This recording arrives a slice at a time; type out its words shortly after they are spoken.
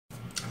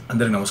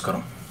అందరికీ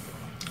నమస్కారం.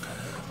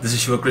 This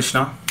is Sivakrishna,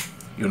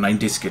 your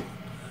 90s kid.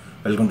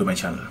 Welcome to my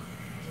channel.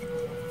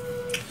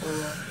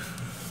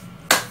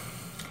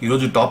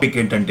 ఈరోజు టాపిక్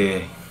ఏంటంటే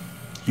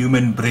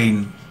హ్యూమన్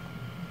బ్రెయిన్.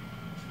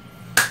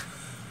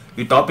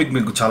 ఈ టాపిక్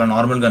మీకు చాలా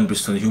నార్మల్గా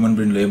అనిపిస్తుంది. హ్యూమన్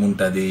బ్రెయిన్లో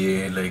ఏముంటుంది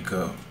లైక్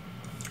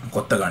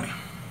కొత్తగానే.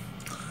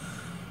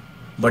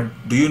 But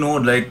do you know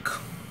like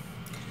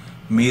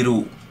మీరు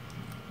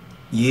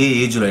ఏ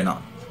ఏజ్లో అయినా,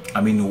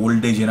 ఐ మీన్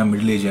ఓల్డ్ ఏజ్ అయినా,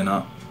 మిడిల్ ఏజ్ అయినా,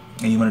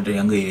 even at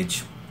a younger age,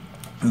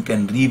 you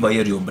can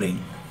rewire your brain.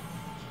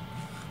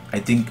 I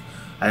think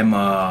I am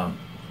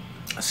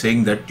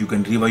saying that you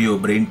can rewire your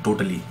brain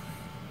totally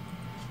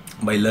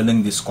by learning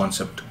this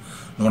concept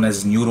known as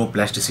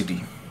neuroplasticity.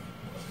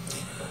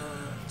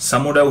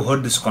 Some would have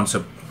heard this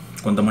concept,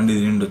 కొంతమంది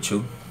వినుండొచ్చు,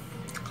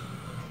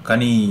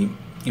 కానీ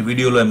ఈ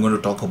వీడియోలో I'm going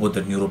to talk about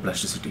that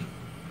neuroplasticity.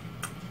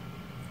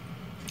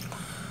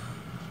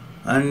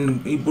 And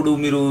ఇప్పుడు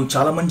మీరు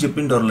చాలామంది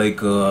చెప్పింటారు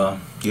like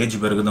age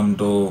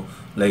పెరగడంతో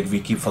like we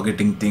keep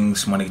forgetting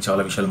things, మనకి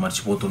చాలా విషయాలు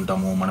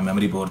మర్చిపోతుంటాము, మన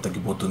మెమరీ పవర్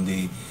తగ్గిపోతుంది,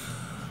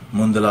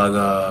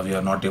 ముందులాగా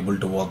we are not able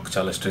to walk,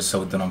 చాలా స్ట్రెస్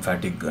అవుతున్నాం,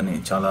 ఫ్యాటిక్ అని,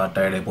 చాలా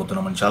టైర్డ్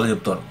అయిపోతున్నాం అని చాలా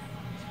చెప్తారు.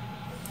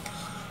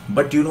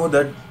 But you know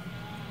that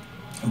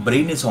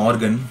brain is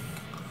organ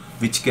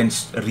which can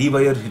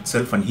rewire it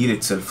self and heal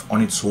it self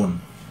on its own.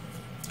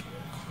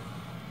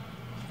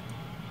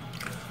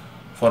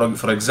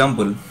 For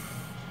example,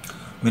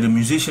 మీరు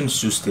మ్యూజిషియన్స్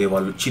చూస్తే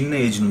వాళ్ళు చిన్న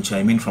ఏజ్ నుంచి,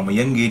 I mean from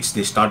young age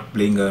they start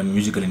playing a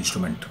musical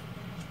instrument.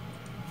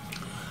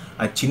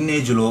 ఆ చిన్న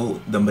ఏజ్లో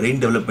the brain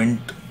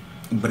development,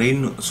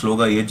 brain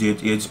స్లోగా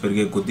age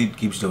పెరిగే కొద్దీ it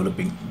keeps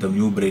developing the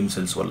new brain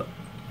cells వల్ల.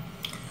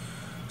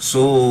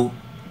 సో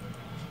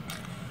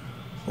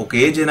ఒక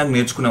ఏజ్ అయినా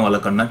నేర్చుకునే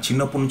వాళ్ళకన్నా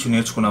చిన్నప్పటి నుంచి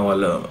నేర్చుకునే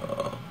వాళ్ళ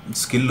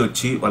స్కిల్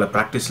వచ్చి, వాళ్ళ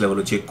ప్రాక్టీస్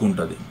లెవెల్ వచ్చి ఎక్కువ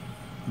ఉంటుంది.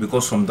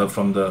 Because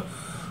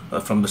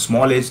from the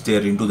small age they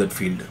are in to that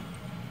field.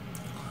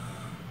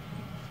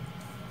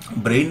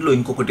 బ్రెయిన్లో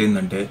ఇంకొకటి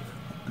ఏంటంటే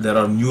there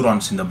are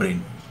neurons in the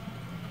brain.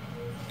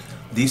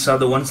 These are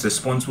the ones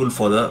responsible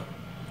for the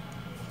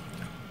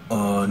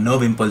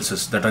nerve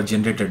impulses that are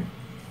generated,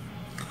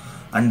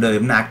 and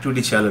ఏమైనా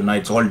activity చేయాలన్నా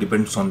it's all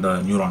depends on the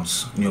neurons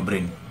in your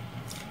brain.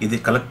 ఇది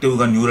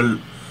కలెక్టివ్గా neural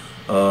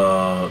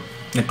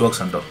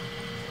networks అంటారు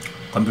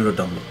computer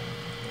టర్మ్లో.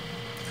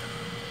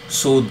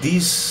 So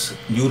these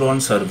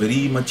neurons are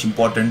very much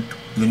important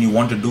when you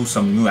want to do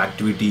some new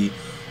activity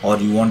or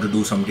you want to do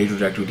some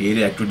day-to-day activity,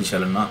 area activity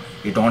chalana,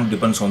 it all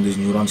depends on these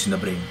neurons in the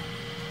brain.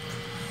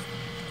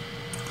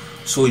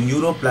 So in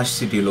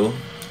neuroplasticity lo,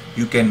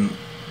 you can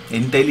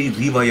entirely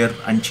rewire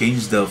and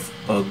change the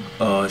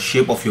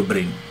shape of your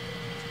brain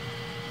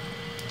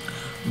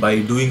by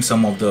doing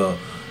some of the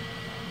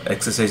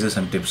exercises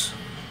and tips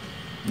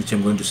which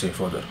I'm going to say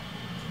further.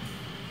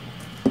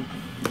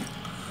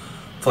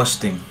 First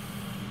thing,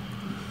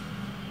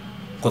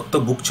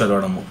 kotta book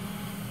chadavadamu.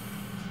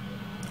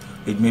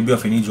 It may be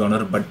of any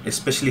genre, but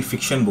especially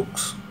fiction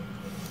books.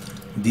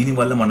 దీని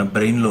వల్ల మన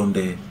బ్రెయిన్లో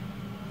ఉండే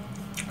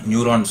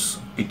neurons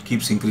it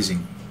keeps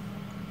increasing.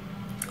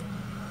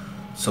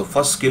 So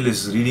first skill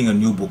is reading a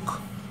new book.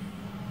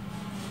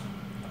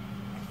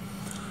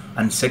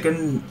 And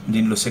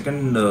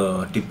second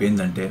tip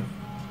ఏంటంటే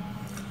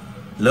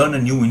learn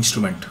a new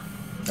instrument.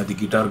 అది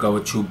guitar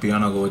కావచ్చు,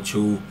 piano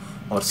కావచ్చు,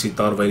 are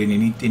sitar, violin,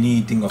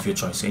 anything of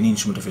your choice, any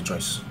instrument of your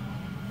choice.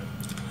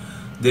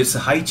 There is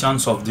a high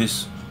chance of this.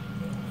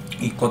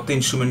 ఈ కొత్త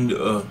instrument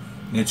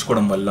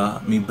నేర్చుకోవడం వల్ల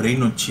మీ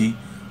brain వచ్చి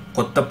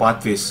కొత్త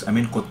పాత్వేస్, ఐ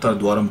మీన్ కొత్త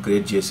ద్వారం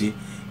క్రియేట్ చేసి,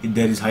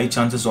 there is high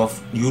chances of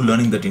you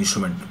learning that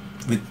instrument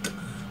with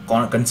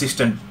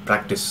consistent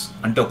practice.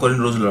 అంటే ఒక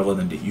 2 రోజులు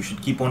అవ్వదండి, you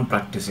should keep on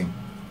practising.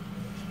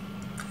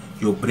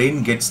 Your brain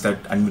gets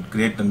that and will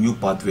create a new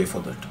pathway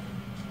for that.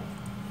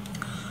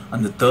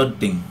 And the third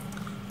thing,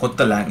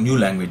 new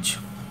language.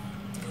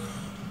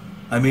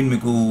 I mean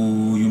మీకు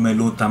you may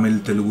లో Tamil,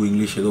 Telugu,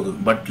 English ఏదో,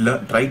 but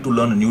try to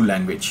learn a new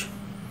language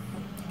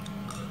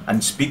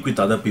and speak with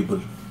other people.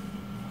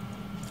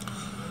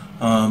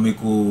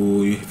 Meeku,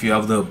 if you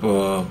have the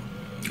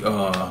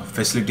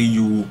facility,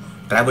 you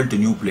travel to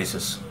new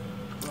places.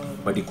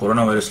 But the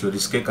coronavirus lo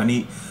risk kani,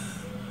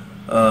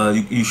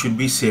 you should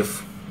be safe.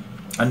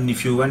 And if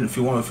you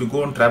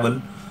go and travel,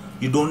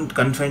 you don't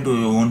confine to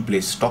your own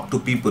place. Talk to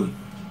people.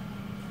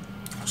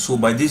 So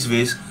by these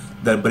ways,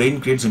 the brain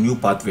creates a new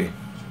pathway.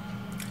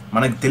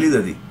 Manaku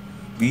teliyadu adi,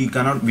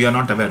 we are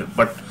not aware,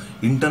 but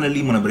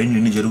internally mana brain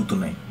inni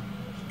jarugutunnayi.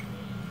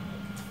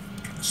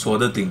 So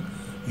other thing,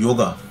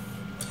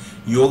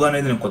 yoga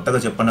అనేది నేను కొత్తగా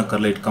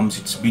చెప్పనక్కర్లే.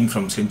 it's been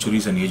from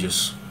centuries and ages.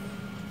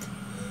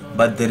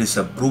 But there is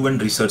a proven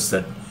research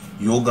that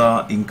yoga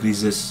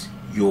increases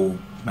your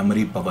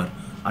memory power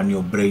and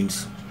your brain's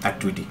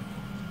activity.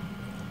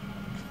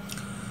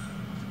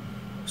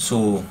 So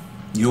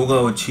yoga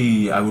వచ్చి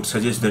I would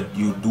suggest that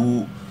you do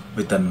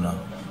with an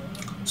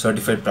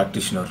certified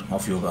practitioner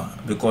of yoga,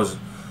 because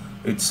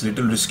it's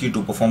little risky to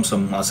perform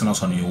some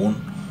asanas on your own.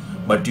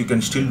 But you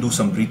can still do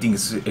some breathing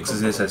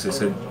exercise, as I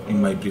said in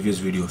my previous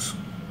videos,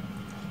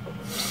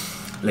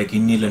 like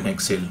inhale and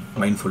exhale,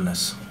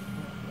 mindfulness.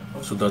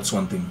 So that's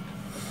one thing.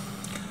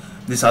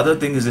 This other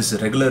thing is this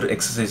regular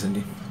exercise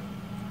andi.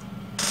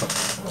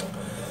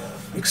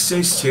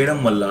 Exercise చేయడం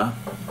వల్ల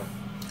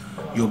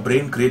your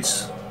brain creates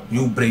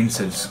new brain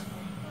cells,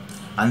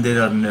 and they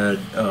are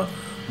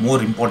more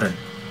important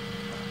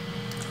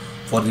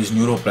for this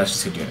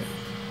neuroplasticity.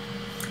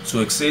 So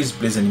exercise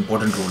plays an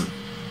important role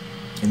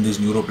in this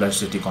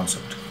neuroplasticity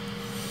concept.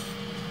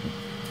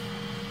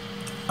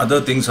 Other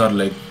things are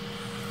like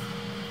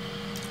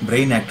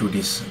brain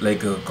activities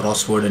like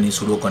crossword ani,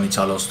 sudoku ani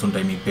chaala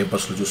vastuntayi mee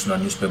papers lo chustunna,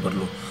 newspaper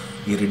lo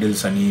ee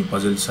riddles ani,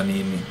 puzzles ani.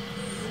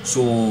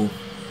 So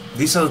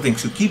these are the things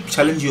you keep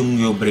challenging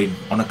your brain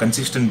on a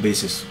consistent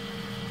basis,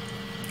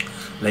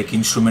 like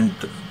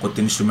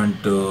kotta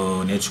instrument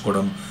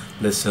నేర్చుకోవడం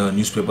plus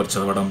newspaper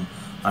చదవడం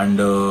and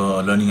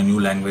learning a new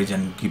language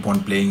and keep on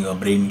playing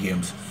brain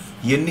games.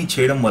 ఇవన్నీ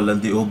చేయడం వల్ల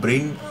your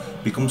brain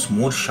becomes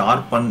more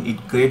sharp and it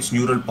creates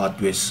neural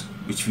pathways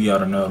which we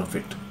are unaware of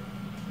it.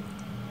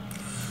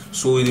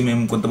 So ఇది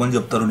మేము కొంతమంది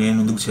చెప్తారు నేను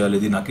ఎందుకు చేయాలి,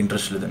 ఇది నాకు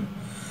ఇంట్రెస్ట్ లేదని.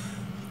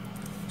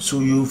 So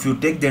if you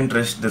take the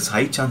interest, there's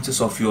high chances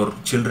of your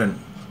children,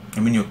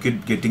 your kid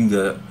getting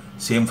the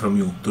same from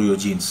you through your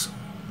genes.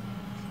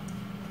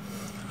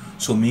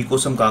 So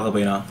మీకోసం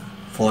కాకపోయినా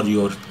for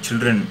your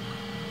children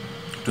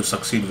to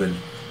succeed well,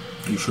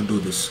 you should do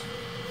this.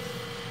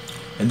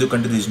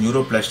 ఎందుకంటే this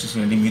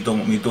neuroplasticity అంటే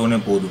మీతోనే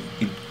పోదు,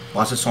 it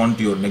passes on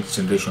to your next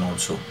generation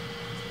also.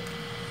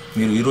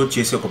 మీరు ఈరోజు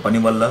చేసే ఒక పని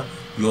వల్ల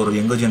your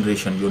younger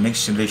generation, your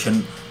next generation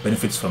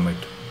benefits from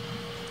it.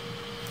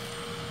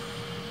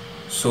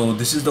 So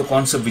this is the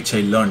concept which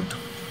I learned.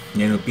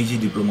 నేను పీజీ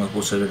డిప్లొమా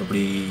కోర్స్ చదివేటప్పుడు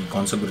ఈ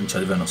కాన్సెప్ట్ గురించి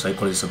చదివాను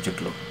సైకాలజీ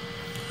సబ్జెక్ట్లో.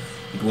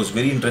 It was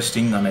very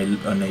interesting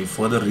and I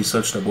further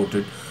researched about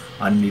it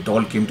and it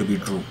all came to be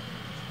true.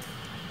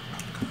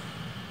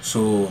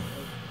 So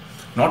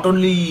not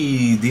only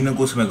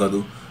దీనికోసమే కాదు,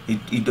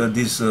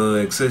 these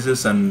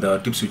exercises and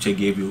tips which I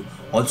gave you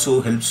also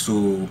helps to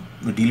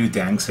deal with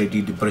the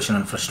anxiety, depression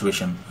and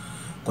frustration.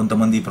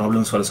 కొంతమంది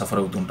problems వల్ల suffer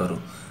అవుతుంటారు,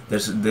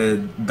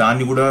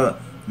 దాన్ని కూడా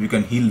you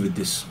can heal with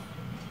this.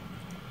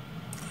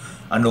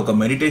 And ఒక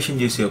meditation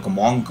చేసి ఒక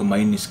మాంక్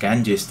మైండ్ని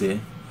స్కాన్ చేస్తే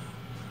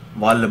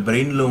వాళ్ళ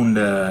బ్రెయిన్లో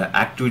ఉండే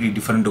యాక్టివిటీ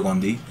డిఫరెంట్గా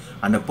ఉంది.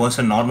 And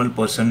normal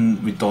person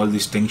with all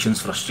these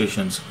tensions,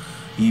 frustrations,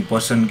 ఈ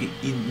పర్సన్కి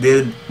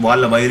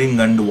వాళ్ళ వైరింగ్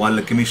అండ్ వాళ్ళ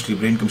కెమిస్ట్రీ,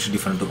 బ్రెయిన్ కెమిస్ట్రీ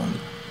డిఫరెంట్గా ఉంది.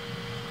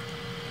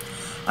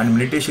 అండ్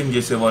మెడిటేషన్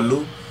చేసేవాళ్ళు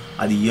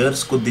అది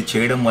ఇయర్స్ కొద్ది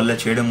చేయడం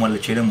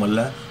వల్ల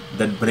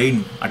that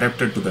brain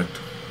adapted to that.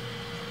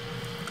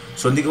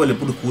 So అందుకే వాళ్ళు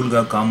ఎప్పుడు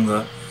కూల్గా, కామ్గా,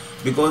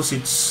 బికాస్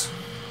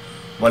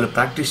వాళ్ళు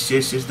ప్రాక్టీస్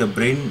చేసి ద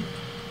బ్రెయిన్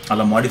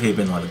అలా మాడిఫై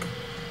అయిపోయింది వాళ్ళకి.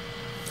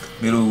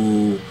 మీరు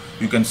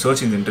you can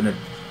search in the internet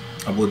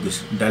about this.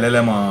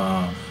 డైలైలామా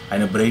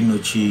ఆయన బ్రెయిన్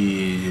వచ్చి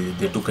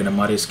they took an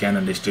MRI scan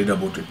and they studied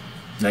about it,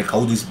 like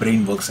how this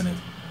brain works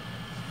అనేది.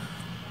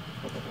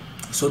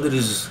 So there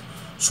is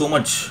so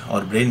much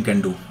our brain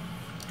can do,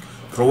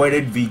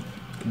 provided we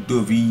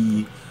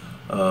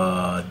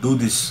do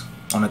this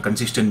on a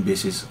consistent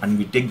basis and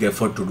we take the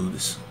effort to do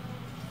this,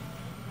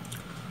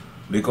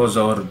 because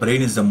our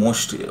brain is the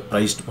most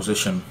prized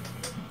possession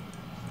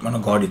mana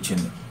God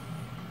ichindi.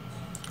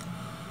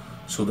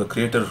 So the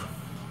creator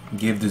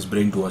gave this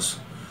brain to us,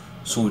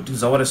 so it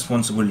is our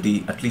responsibility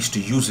at least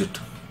to use it,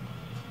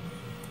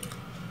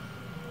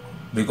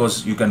 because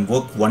you can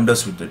work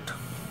wonders with it.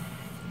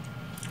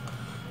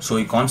 So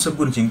ee concept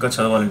gurinchi inka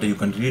chadavalante you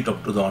can read it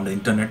up on the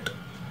internet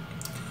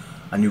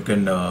and you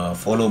can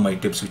follow my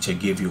tips which I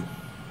gave you.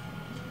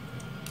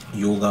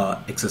 Yoga,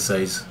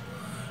 exercise,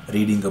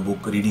 reading a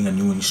book, reading a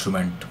new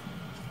instrument,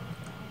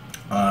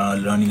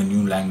 learning a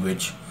new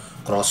language,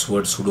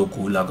 crossword,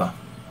 sudoku, laga.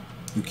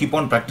 You keep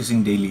on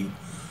practicing daily,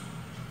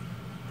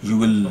 you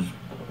will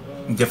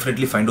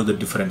definitely find out the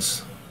difference.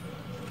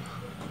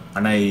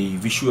 And I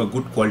wish you a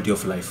good quality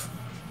of life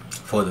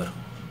further.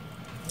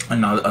 And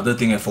other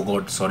thing I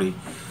forgot, sorry,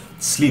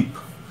 sleep.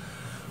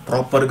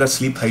 ప్రాపర్గా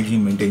sleep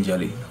hygiene maintain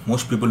చేయాలి.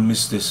 Most people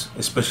miss this,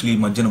 especially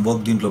మధ్యన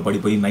work దీంట్లో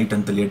పడిపోయి night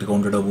అంతా లేట్గా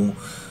ఉండడము,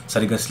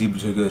 సరిగ్గా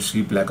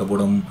sleep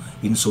లేకపోవడం,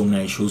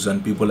 insomnia issues,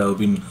 and people have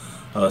been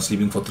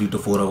sleeping for 3 to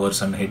 4 hours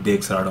and head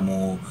X రావడము,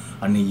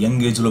 అండ్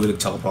యంగ్ ఏజ్లో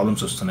వీళ్ళకి చాలా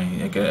ప్రాబ్లమ్స్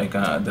వస్తున్నాయి.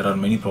 There are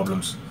many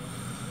problems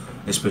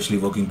especially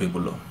working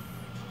పీపుల్లో.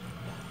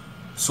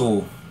 So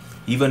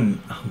even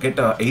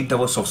get 8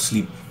 hours of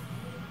sleep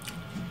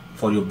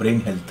for your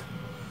brain health.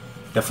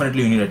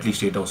 Definitely you need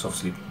at least 8 hours of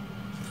sleep.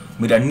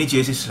 మీరు అన్నీ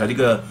చేసి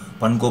సరిగా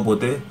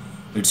పనుకోపోతే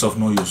it's of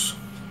no use.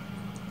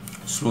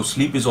 So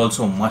sleep is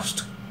also must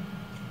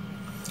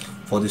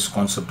for this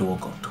concept to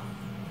work out.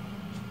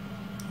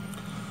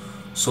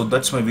 So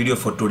that's my video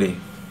for today.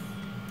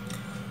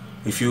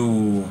 If you,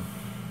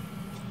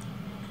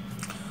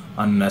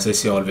 and as I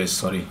say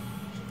always,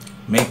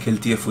 make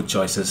healthier food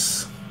choices,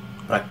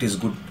 practice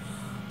good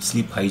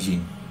sleep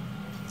hygiene,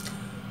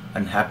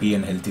 and happy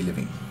and healthy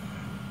living.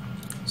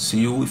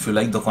 See you. If you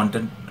like the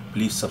content,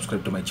 please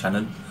subscribe to my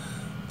channel.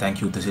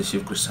 Thank you. This is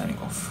Shiv Krish signing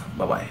off.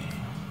 Bye bye.